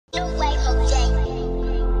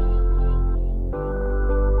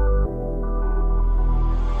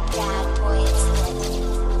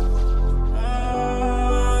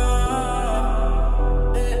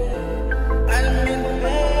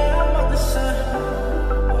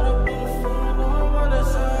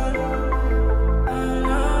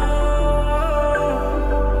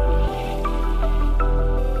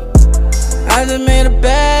just made a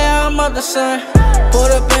bag, I'm up the sun.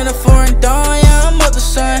 Pulled up in a foreign dawn, yeah, I'm up the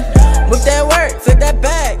sun. With that work, flip that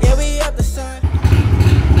bag, yeah, we up the sun.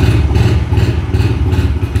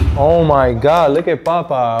 Oh my God, look at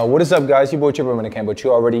Papa. What is up, guys? Your boy Chipper in the camp, but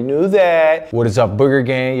you already knew that. What is up, Booger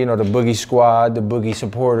Gang? You know, the Boogie Squad, the Boogie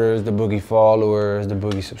supporters, the Boogie followers, the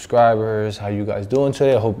Boogie subscribers. How you guys doing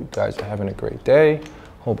today? I hope you guys are having a great day.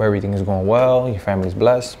 Hope everything is going well. Your family's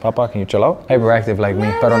blessed. Papa, can you chill out? Hyperactive like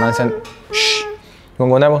me. Pero nonsense. Shh. You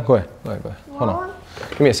wanna go in that one? Go ahead. Go ahead, go ahead. Hold on.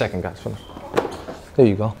 Give me a second, guys. Hold on. There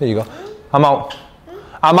you go. There you go. I'm out.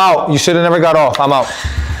 I'm out. You should have never got off. I'm out.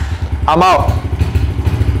 I'm out.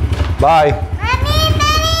 Bye.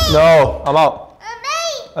 Mommy. No, I'm out.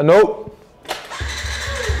 Nope.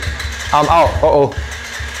 I'm out. Uh-oh.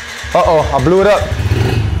 Uh-oh, I blew it up.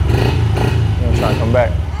 I'm gonna try to come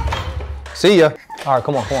back. See ya. All right,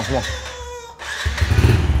 come on, come on, come on.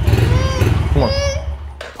 Come on.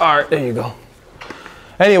 All right, there you go.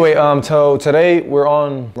 Anyway, so today we're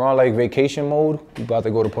on like vacation mode. We're about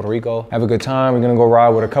to go to Puerto Rico, have a good time. We're gonna go ride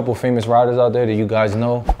with a couple famous riders out there that you guys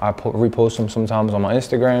know. I repost them sometimes on my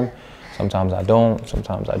Instagram. Sometimes I don't,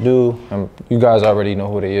 sometimes I do. And you guys already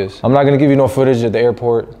know who they is. I'm not gonna give you no footage at the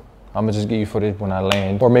airport. I'm gonna just give you footage when I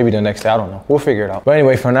land, or maybe the next day, I don't know. We'll figure it out. But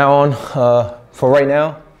anyway, from now on, for right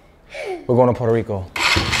now, we're going to Puerto Rico.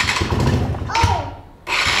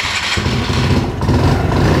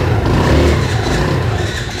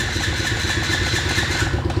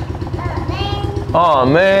 Oh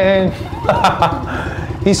man,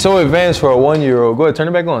 he's so advanced for a 1-year-old. Go ahead, turn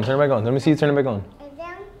it back on, turn it back on. Let me see you turn it back on.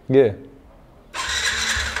 Yeah.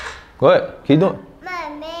 Go ahead, keep doing.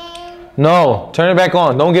 No, turn it back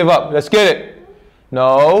on, don't give up. Let's get it.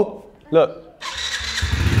 No, look.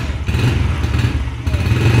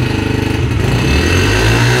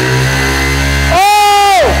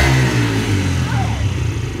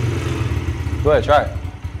 Go ahead, try it.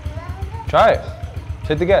 Try it.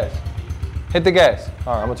 Hit the gas. Hit the gas.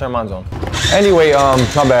 All right, I'm gonna turn mine on. Anyway,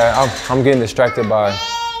 my bad. I'm getting distracted by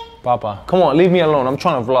Papa. Come on, leave me alone. I'm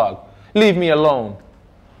trying to vlog. Leave me alone.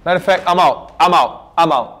 Matter of fact, I'm out. I'm out.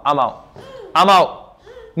 I'm out. I'm out. I'm out.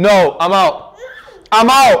 No, I'm out.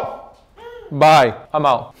 I'm out. Bye. I'm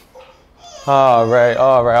out. All right,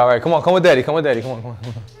 all right, all right. Come on, come with Daddy. Come with Daddy. Come on, come on,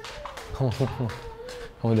 come on. Come on, come on, come on.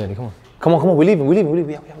 Come with Daddy. Come on. Come on, come on. We're leaving. We're leaving. We're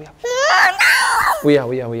leaving. We out.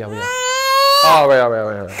 We out. We out. We out. We out. All right, all right, all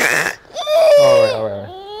right, all right. All right, all right, all right.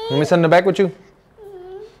 You want me to sit in the back with you? You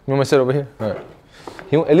want me to sit over here? All right.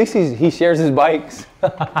 At least he shares his bikes. You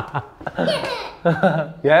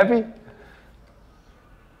happy?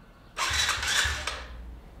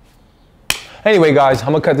 Anyway, guys,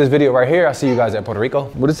 I'm gonna cut this video right here. I'll see you guys at Puerto Rico.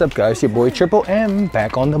 What is up, guys? Your boy Triple M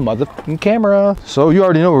back on the motherfucking camera. So you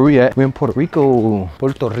already know where we at. We're in Puerto Rico.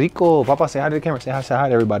 Puerto Rico. Papa, say hi to the camera. Say hi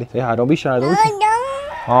to everybody. Say hi. Don't be shy. Don't be shy.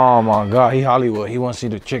 Oh my God, he Hollywood. He wants to see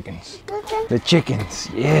the chickens. The chickens,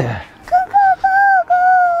 yeah.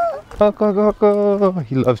 Go, go, go, go.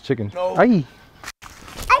 He loves chickens. No. Aye.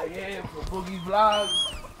 Yeah, for Boogie Vlogs.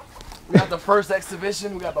 We got the first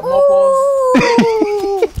exhibition. We got the mocos.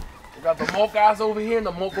 We got the mocas over here and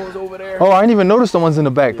the mocos over there. Oh, I didn't even notice the ones in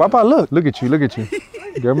the back. Yeah. Papa, look at you, look at you.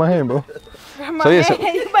 Grab my hand, bro. Grab my hand.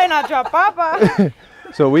 You better not drop Papa.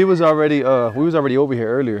 So we was already over here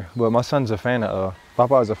earlier, but my son's a fan of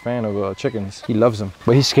Papa is a fan of chickens. He loves them,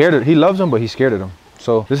 but he's scared of. He loves them, but he's scared of them.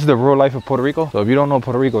 So this is the real life of Puerto Rico. So if you don't know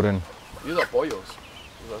Puerto Rico, then these are pollos.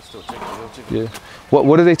 These are still chickens. Yeah.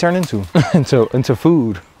 What do they turn into? into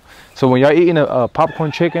food. So when y'all eating a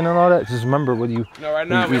popcorn chicken and all that, just remember what you. No, right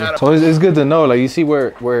now we had. So it's good to know. Like you see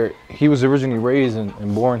where he was originally raised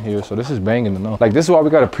and born here. So this is banging to know. Like this is why we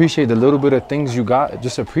gotta appreciate the little bit of things you got.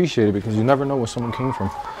 Just appreciate it because you never know where someone came from.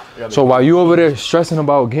 So while you over there stressing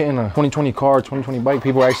about getting a 2020 car, 2020 bike,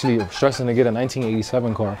 people are actually stressing to get a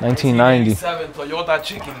 1987 car, 1990. 1987 Toyota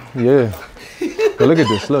chicken. Yeah. But look at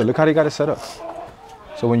this. Look how they got it set up.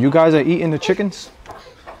 So when you guys are eating the chickens,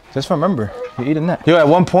 just remember, you're eating that. Yo, at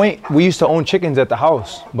one point, we used to own chickens at the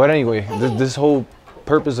house. But anyway, this whole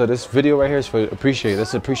purpose of this video right here is for appreciate.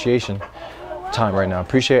 That's appreciation time right now.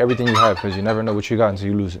 Appreciate everything you have because you never know what you got until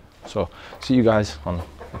you lose it. So see you guys on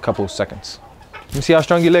a couple of seconds. Let me see how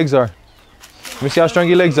strong your legs are. Let me see how strong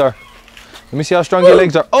your legs are. Let me see how strong your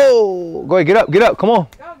legs are. Oh, go ahead, get up, come on.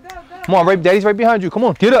 Come on, right, Daddy's right behind you. Come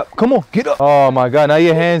on, get up, come on, get up. Oh my God, now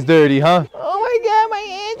your hands dirty, huh? Oh my God, my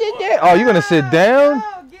hands are dirty. Oh, you're gonna sit down?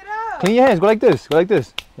 Get up. Clean your hands, go like this, go like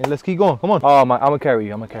this. And let's keep going, come on. Oh my, I'm gonna carry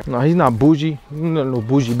you, No, he's not bougie. He's not no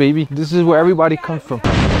bougie, baby. This is where everybody comes from.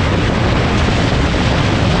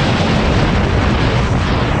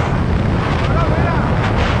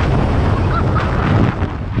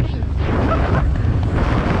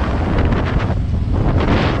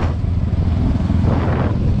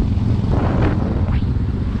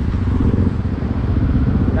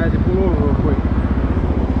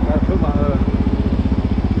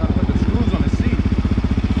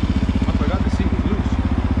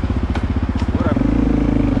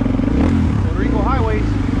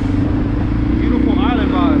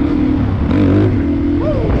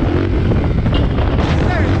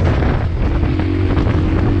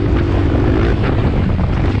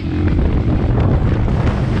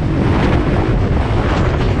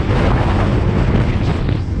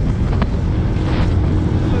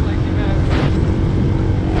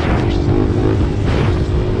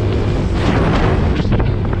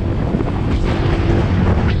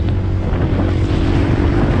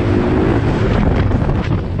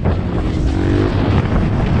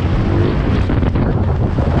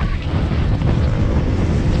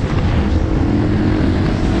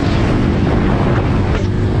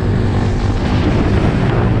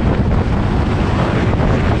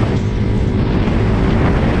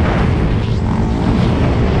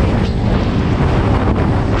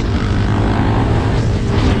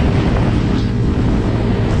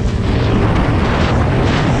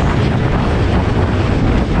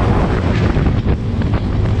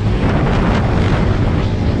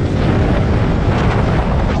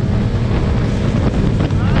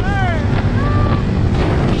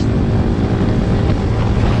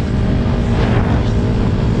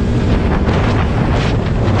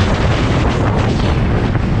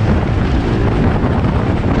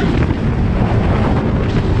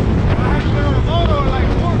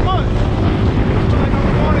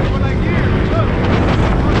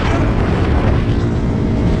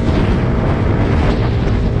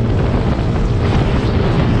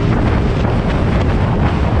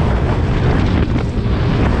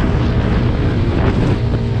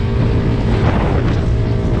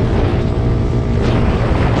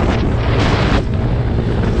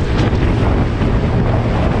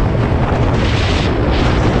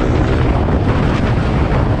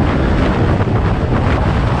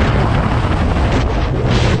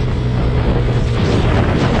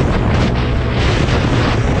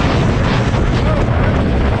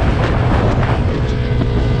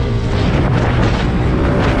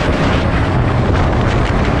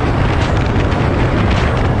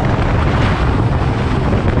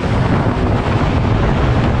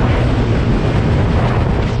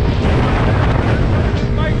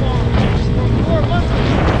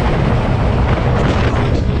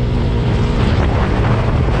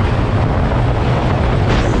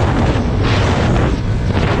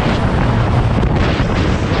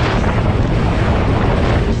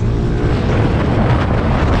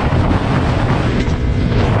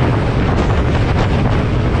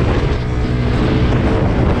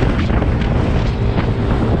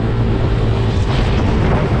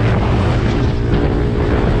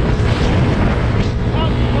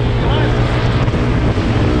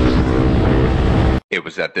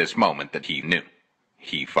 at this moment that he knew.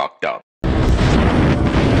 He fucked up.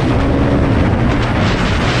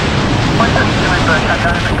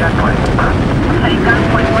 Heading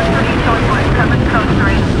gunpoint, 130 showing board, covered coast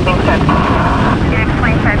 3.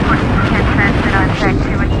 X-25 can't transmit on track 2.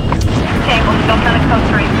 Okay, we'll still send a coast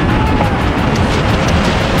 3.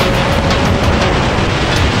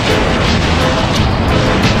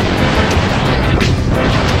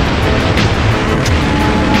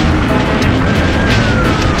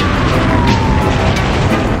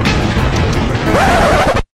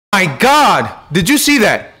 My God, did you see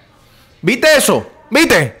that? ¿Viste eso?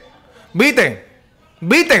 ¿Viste? ¿Viste?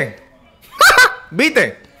 ¿Viste?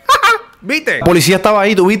 ¿Viste? ¿Viste? La policía estaba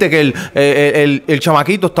ahí, tú viste que el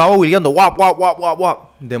chamaquito estaba huileando. Guap, guap, guap, guap, guap.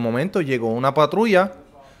 De momento llegó una patrulla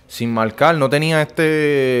sin marcar. No tenía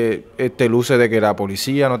este luce de que era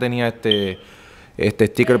policía. No tenía este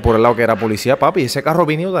sticker por el lado que era policía, papi. Ese carro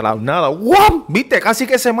vino de la nada. ¡Guap! ¿Viste? Casi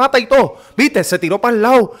que se mata y todo. ¿Viste? Se tiró para el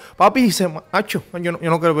lado. Papi, se macho. Yo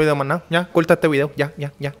no quiero ver más nada. Ya, corta este video. Ya.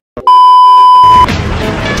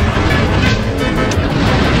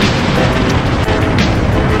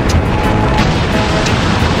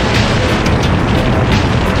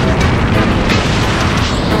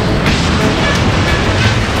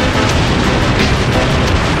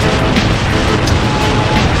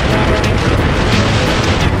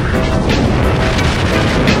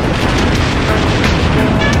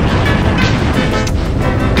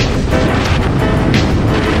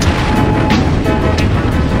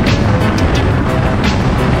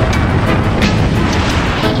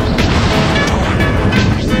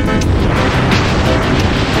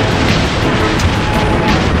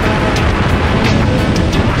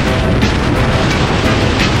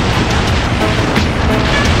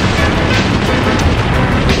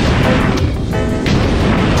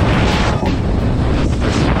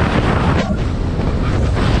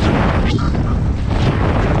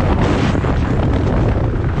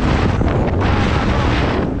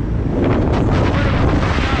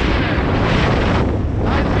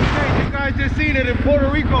 Just seen it in Puerto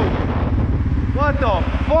Rico. What the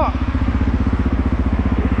fuck?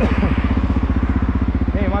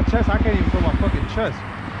 Hey, my chest, I can't even feel my fucking chest.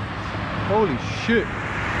 Holy shit.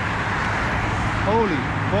 Holy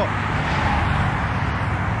fuck.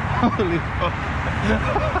 Holy fuck.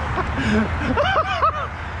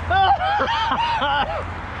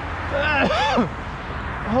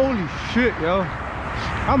 Holy shit, yo.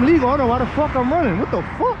 I'm legal. I don't know why the fuck I'm running. What the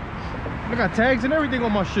fuck? I got tags and everything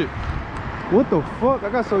on my shit. What the fuck? I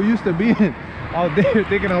got so used to being out there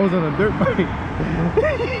thinking I was on a dirt bike.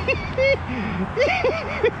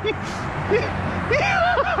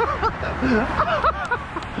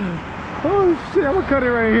 Oh shit, I'm gonna cut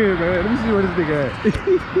it right here, man. Let me see where this nigga at.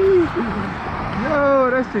 Yo,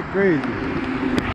 that shit crazy.